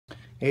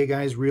Hey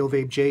guys, Real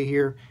Vape J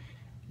here.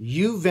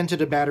 You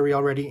vented a battery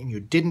already and you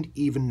didn't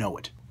even know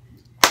it.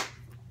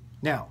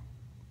 Now,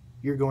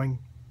 you're going,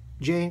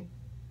 Jay,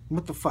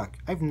 what the fuck?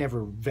 I've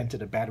never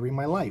vented a battery in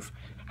my life.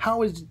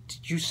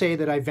 Did you say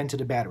that I vented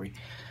a battery?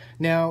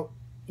 Now,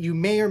 you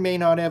may or may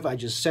not have. I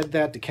just said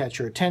that to catch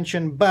your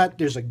attention, but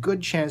there's a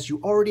good chance you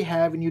already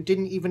have and you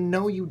didn't even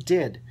know you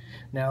did.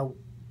 Now,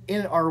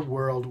 in our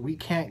world, we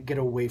can't get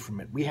away from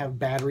it. We have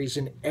batteries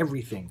in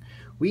everything.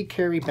 We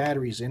carry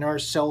batteries in our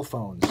cell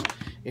phones,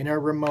 in our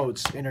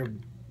remotes, in our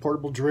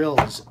portable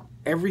drills.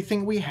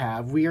 Everything we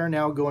have, we are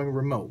now going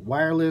remote.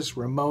 Wireless,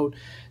 remote,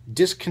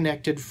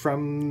 disconnected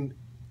from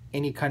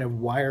any kind of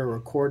wire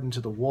or cord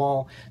into the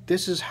wall.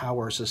 This is how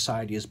our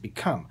society has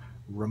become.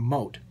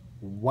 Remote,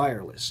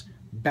 wireless,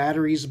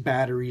 batteries,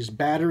 batteries,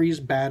 batteries,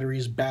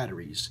 batteries,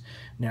 batteries.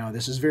 Now,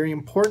 this is very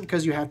important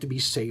because you have to be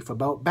safe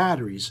about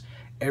batteries.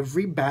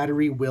 Every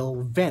battery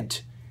will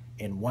vent.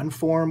 In one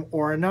form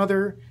or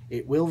another,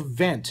 it will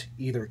vent,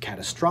 either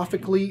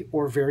catastrophically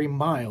or very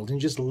mild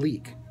and just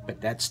leak. But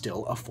that's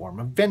still a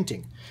form of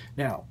venting.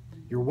 Now,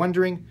 you're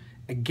wondering,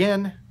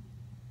 again,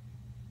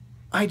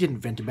 I didn't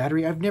vent a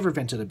battery. I've never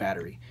vented a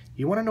battery.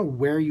 You want to know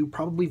where you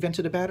probably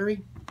vented a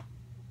battery?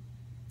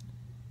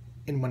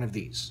 In one of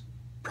these.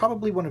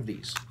 Probably one of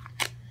these.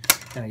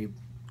 Now, you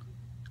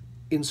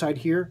inside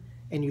here,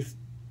 and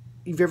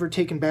you've ever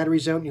taken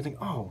batteries out and you think,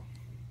 oh,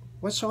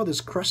 what's all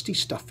this crusty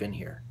stuff in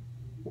here?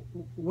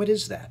 What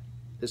is that?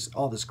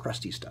 All this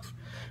crusty stuff.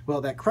 Well,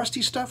 that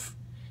crusty stuff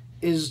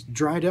is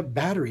dried up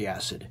battery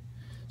acid.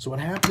 So what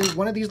happens is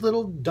one of these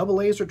little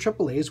AA's or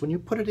AAA's, when you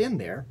put it in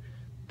there,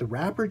 the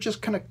wrapper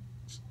just kind of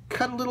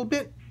cut a little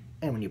bit,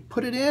 and when you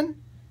put it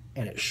in,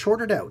 and it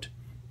shorted out.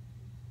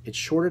 It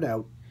shorted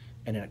out,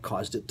 and then it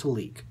caused it to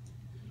leak,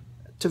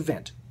 to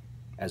vent.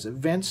 As it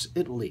vents,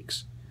 it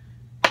leaks.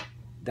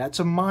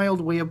 That's a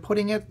mild way of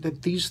putting it,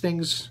 that these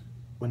things,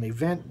 when they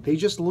vent, they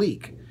just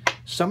leak.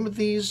 Some of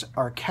these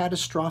are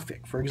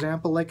catastrophic. For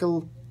example, like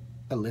a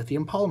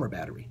lithium polymer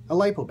battery, a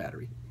LiPo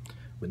battery.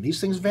 When these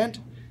things vent,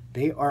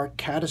 they are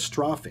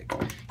catastrophic.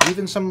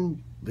 Even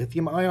some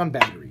lithium ion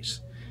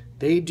batteries,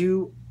 they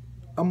do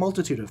a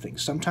multitude of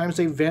things. Sometimes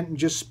they vent and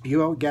just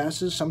spew out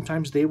gases.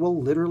 Sometimes they will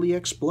literally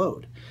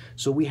explode.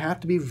 So we have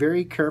to be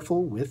very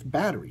careful with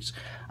batteries.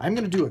 I'm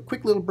going to do a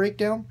quick little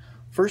breakdown.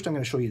 First, I'm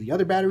going to show you the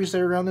other batteries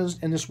that are around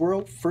in this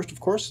world. First, of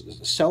course, is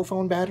a cell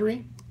phone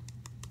battery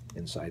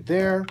inside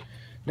there.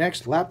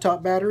 Next,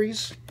 laptop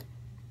batteries.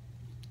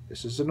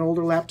 This is an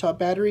older laptop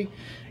battery,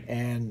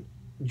 and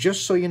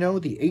just so you know,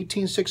 the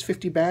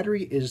 18650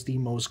 battery is the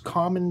most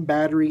common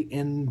battery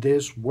in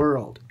this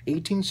world.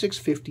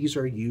 18650s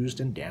are used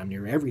in damn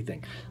near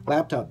everything.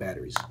 Laptop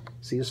batteries.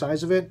 See the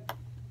size of it?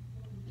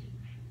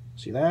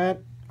 See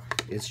that?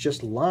 It's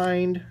just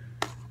lined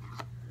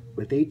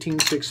with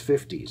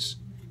 18650s.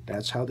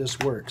 That's how this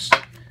works.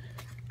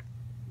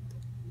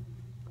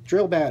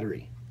 Drill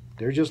battery.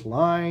 They're just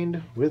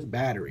lined with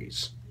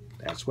batteries.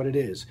 That's what it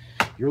is.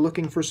 You're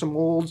looking for some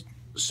old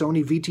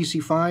Sony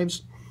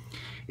VTC5s.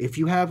 If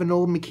you have an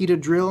old Makita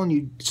drill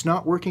and it's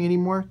not working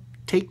anymore,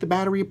 take the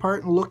battery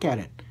apart and look at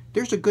it.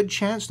 There's a good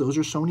chance those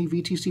are Sony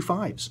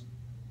VTC5s.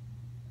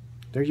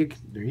 There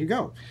you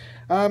go.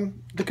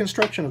 The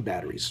construction of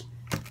batteries.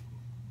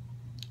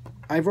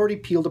 I've already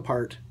peeled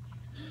apart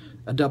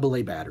a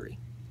AA battery.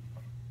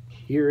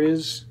 Here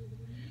is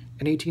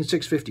an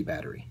 18650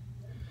 battery.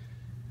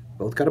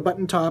 Both got a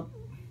button top,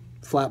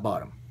 flat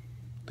bottom.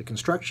 The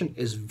construction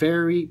is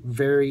very,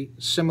 very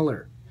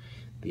similar.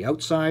 The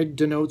outside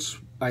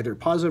denotes either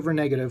positive or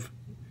negative,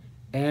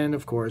 and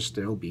of course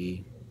there'll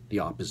be the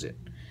opposite.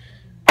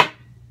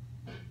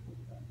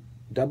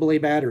 AA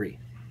battery.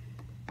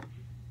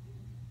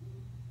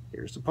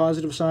 Here's the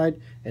positive side,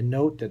 and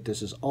note that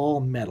this is all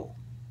metal,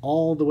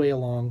 all the way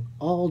along,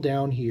 all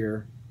down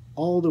here,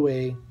 all the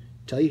way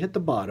till you hit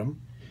the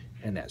bottom,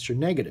 and that's your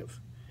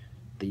negative.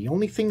 The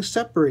only thing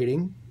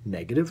separating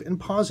negative and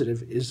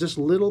positive is this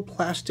little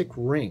plastic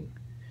ring.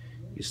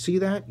 You see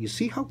that? You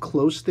see how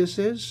close this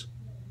is?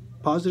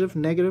 Positive,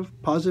 negative,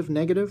 positive,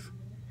 negative.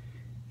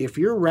 If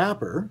your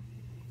wrapper,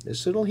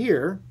 this little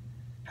here,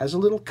 has a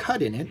little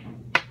cut in it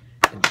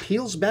and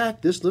peels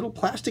back this little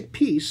plastic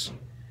piece,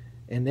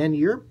 and then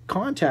your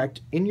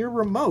contact in your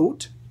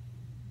remote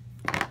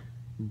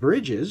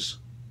bridges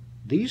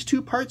these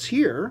two parts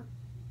here,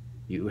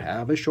 you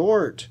have a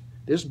short.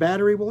 This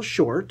battery will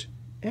short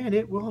and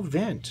it will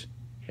vent.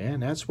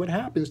 And that's what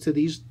happens to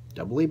these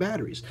AA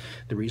batteries.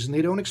 The reason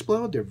they don't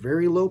explode, they're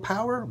very low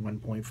power,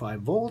 1.5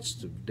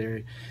 volts.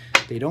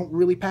 They don't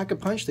really pack a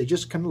punch, they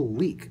just kind of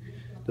leak.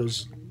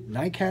 Those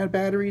NiCad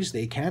batteries,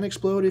 they can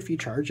explode if you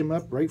charge them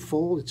up right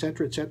full,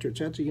 etc., etc.,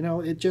 etc. You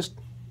know,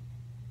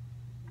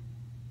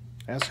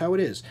 that's how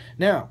it is.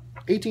 Now,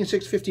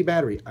 18650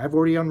 battery, I've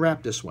already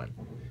unwrapped this one.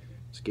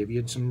 Let's give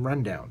you some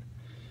rundown.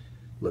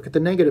 Look at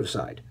the negative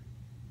side.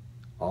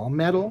 All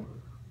metal,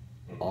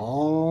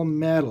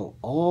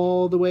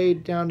 all the way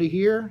down to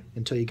here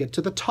until you get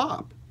to the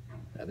top.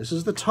 Now this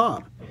is the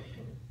top.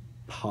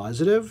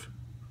 Positive,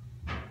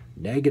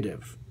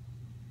 negative,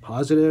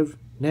 positive,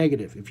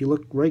 negative. If you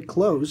look right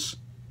close,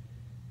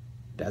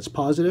 That's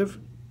positive,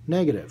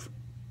 negative,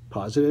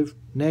 positive,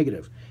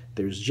 negative.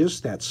 There's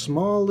just that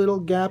small little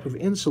gap of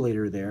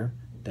insulator there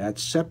that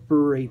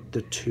separate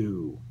the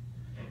two.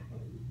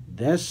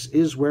 This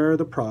is where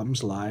the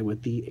problems lie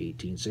with the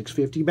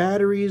 18650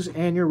 batteries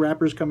and your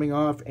wrappers coming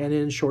off and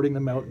then shorting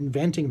them out and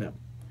venting them.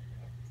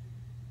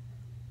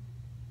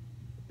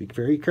 Be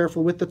very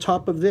careful with the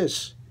top of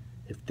this.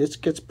 If this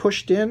gets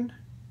pushed in,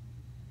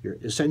 you're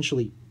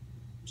essentially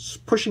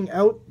pushing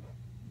out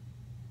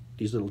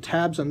these little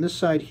tabs on this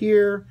side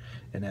here,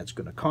 and that's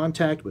going to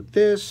contact with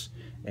this,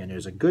 and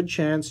there's a good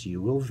chance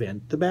you will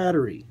vent the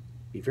battery.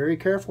 Be very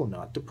careful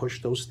not to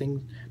push those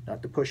things,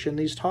 not to push in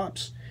these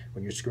tops.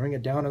 When you're screwing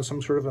it down on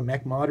some sort of a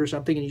mech mod or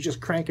something and you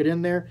just crank it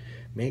in there,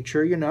 make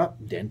sure you're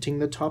not denting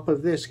the top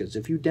of this, because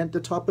if you dent the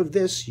top of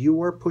this,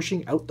 you are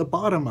pushing out the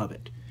bottom of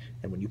it.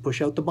 And when you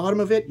push out the bottom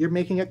of it, you're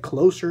making it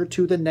closer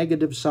to the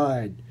negative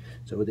side.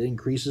 So it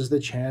increases the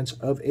chance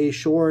of a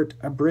short,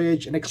 a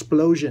bridge, an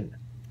explosion.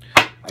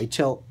 I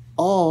tell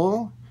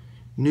all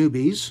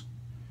newbies,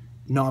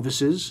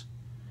 novices,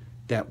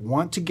 that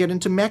want to get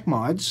into mech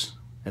mods,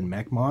 and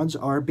mech mods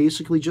are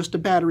basically just a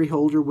battery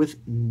holder with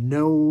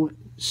no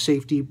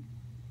safety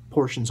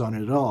portions on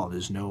it at all.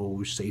 There's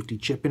no safety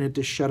chip in it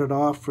to shut it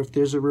off if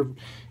there's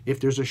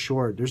a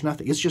short. There's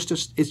nothing. It's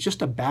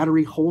just a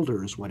battery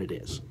holder is what it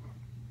is.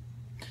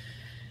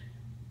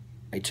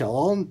 I tell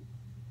all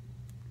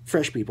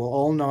fresh people,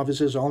 all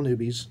novices, all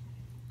newbies,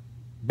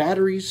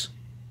 batteries,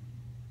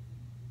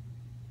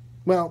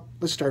 well,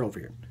 let's start over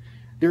here.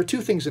 There are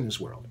two things in this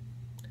world.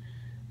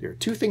 There are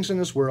two things in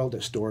this world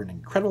that store an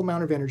incredible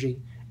amount of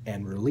energy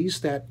and release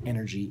that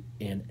energy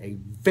in a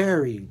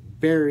very,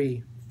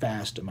 very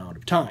fast amount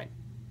of time.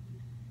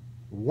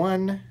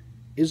 One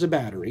is a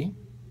battery.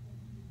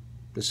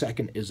 The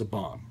second is a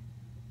bomb.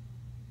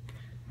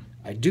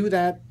 I do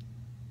that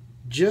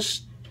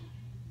just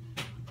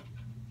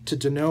to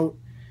denote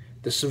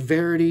the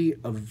severity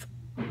of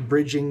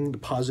bridging the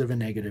positive and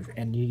negative,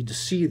 and you need to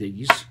see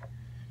these,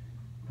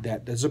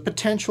 that there's a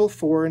potential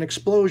for an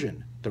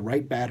explosion. The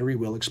right battery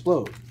will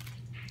explode.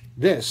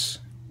 This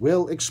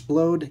will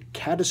explode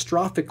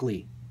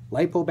catastrophically.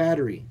 LiPo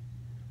battery,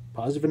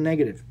 positive and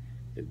negative.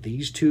 If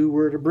these two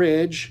were to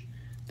bridge,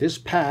 this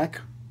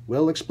pack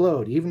will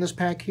explode. Even this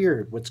pack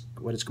here,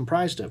 what it's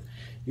comprised of.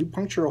 You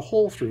puncture a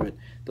hole through it,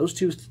 those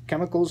two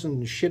chemicals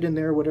and shit in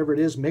there, whatever it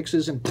is,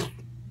 mixes, and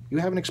you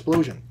have an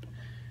explosion.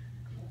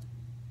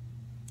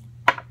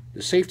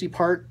 The safety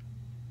part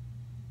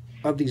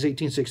of these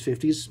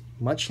 18650s,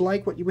 much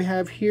like what you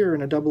have here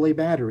in a AA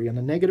battery, on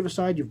the negative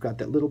side you've got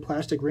that little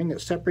plastic ring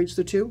that separates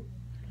the two.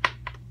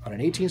 On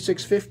an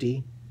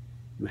 18650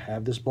 you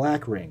have this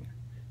black ring.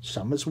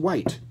 Some is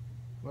white.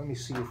 Let me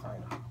see if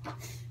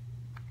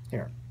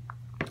here.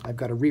 I've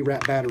got a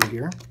rewrap battery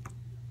here.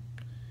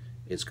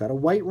 It's got a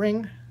white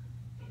ring.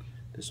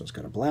 This one's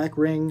got a black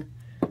ring.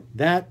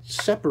 That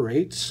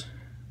separates,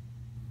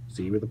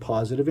 see, with the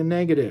positive and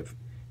negative.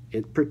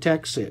 It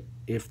protects it.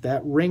 If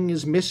that ring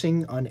is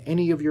missing on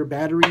any of your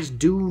batteries,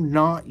 do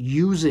not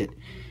use it.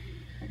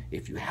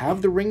 If you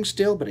have the ring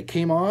still, but it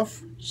came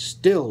off,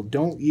 still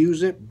don't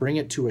use it. Bring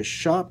it to a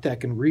shop that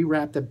can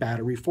rewrap the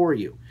battery for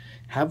you.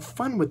 Have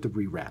fun with the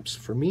rewraps.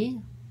 For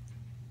me,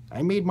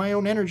 I made my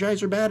own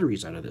Energizer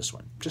batteries out of this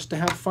one, just to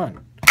have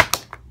fun.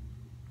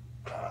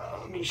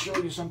 Let me show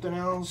you something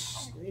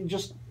else.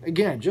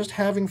 Again, just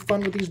having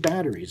fun with these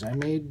batteries. I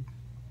made,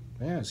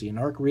 yeah, see, an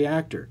arc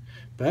reactor.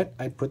 But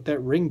I put that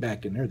ring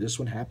back in there. This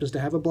one happens to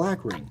have a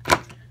black ring.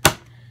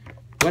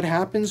 What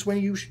happens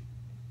when you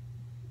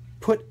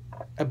put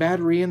a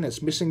battery in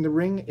that's missing the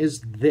ring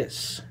is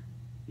this.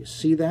 You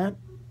see that?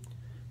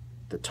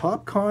 The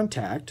top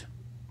contact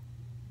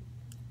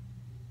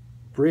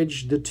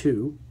bridged the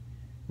two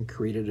and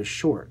created a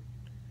short.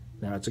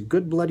 Now, it's a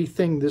good bloody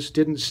thing this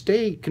didn't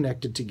stay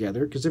connected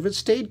together, because if it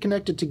stayed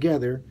connected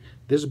together,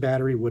 this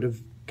battery would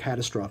have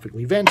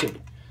catastrophically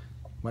vented,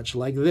 much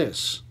like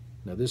this.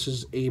 Now, this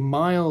is a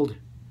mild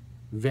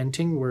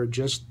venting where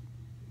just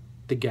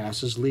the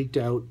gases leaked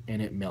out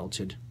and it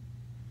melted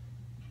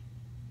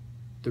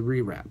the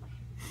rewrap.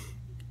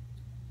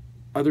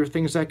 Other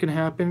things that can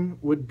happen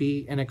would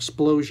be an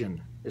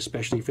explosion,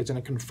 especially if it's in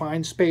a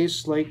confined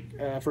space, like,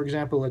 for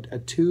example, a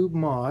tube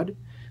mod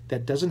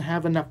that doesn't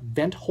have enough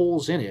vent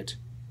holes in it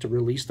to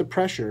release the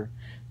pressure.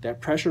 That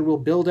pressure will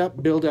build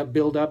up, build up,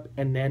 build up,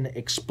 and then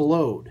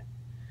explode.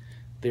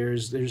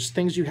 There's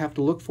things you have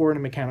to look for in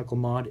a mechanical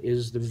mod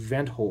is the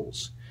vent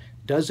holes.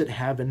 Does it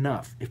have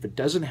enough? If it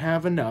doesn't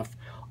have enough,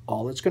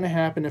 all that's going to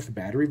happen if the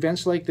battery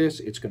vents like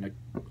this,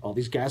 all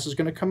these gas is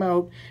going to come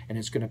out, and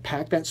it's going to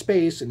pack that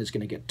space, and it's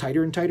going to get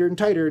tighter and tighter and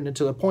tighter, and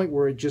to the point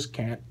where it just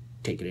can't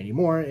take it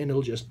anymore, and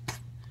it'll just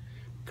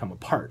come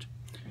apart.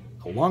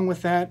 Along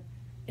with that,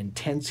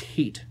 intense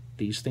heat.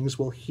 These things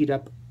will heat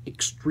up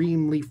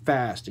extremely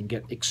fast and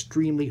get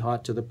extremely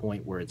hot to the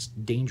point where it's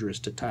dangerous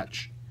to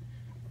touch.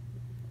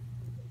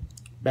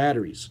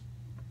 Batteries.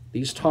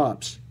 These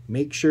tops,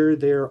 make sure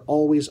they're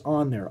always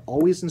on there.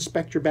 Always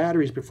inspect your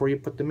batteries before you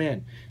put them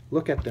in.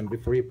 Look at them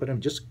before you put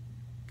them. Just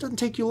Doesn't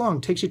take you long.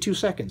 It takes you 2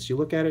 seconds. You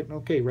look at it,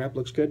 okay, wrap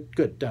looks good.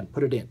 Good, done.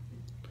 Put it in.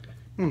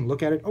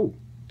 Look at it. Oh,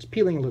 it's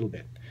peeling a little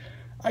bit.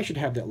 I should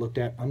have that looked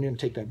at. I'm going to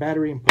take that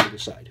battery and put it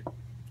aside.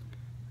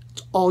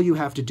 It's all you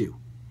have to do.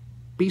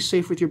 Be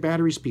safe with your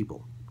batteries,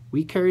 people.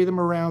 We carry them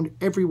around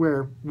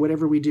everywhere,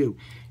 whatever we do.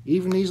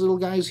 Even these little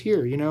guys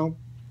here, you know,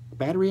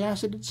 battery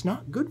acid, it's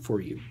not good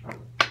for you.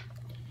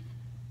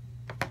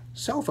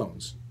 Cell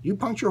phones. You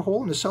puncture a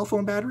hole in a cell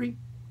phone battery,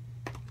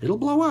 it'll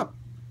blow up.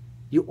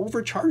 You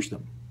overcharge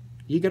them.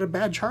 You get a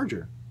bad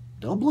charger,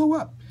 they'll blow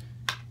up.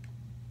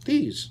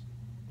 These,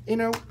 you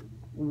know,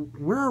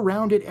 we're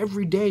around it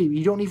every day.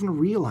 You don't even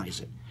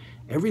realize it.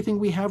 Everything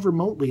we have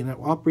remotely and that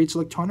operates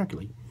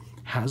electronically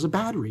has a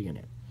battery in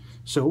it.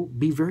 So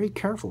be very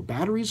careful.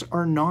 Batteries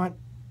are not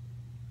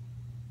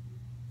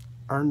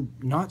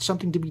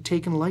something to be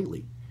taken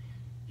lightly.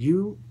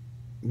 You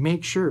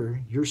make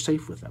sure you're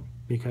safe with them,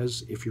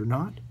 because if you're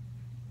not,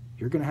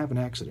 you're going to have an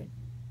accident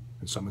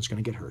and someone's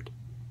going to get hurt.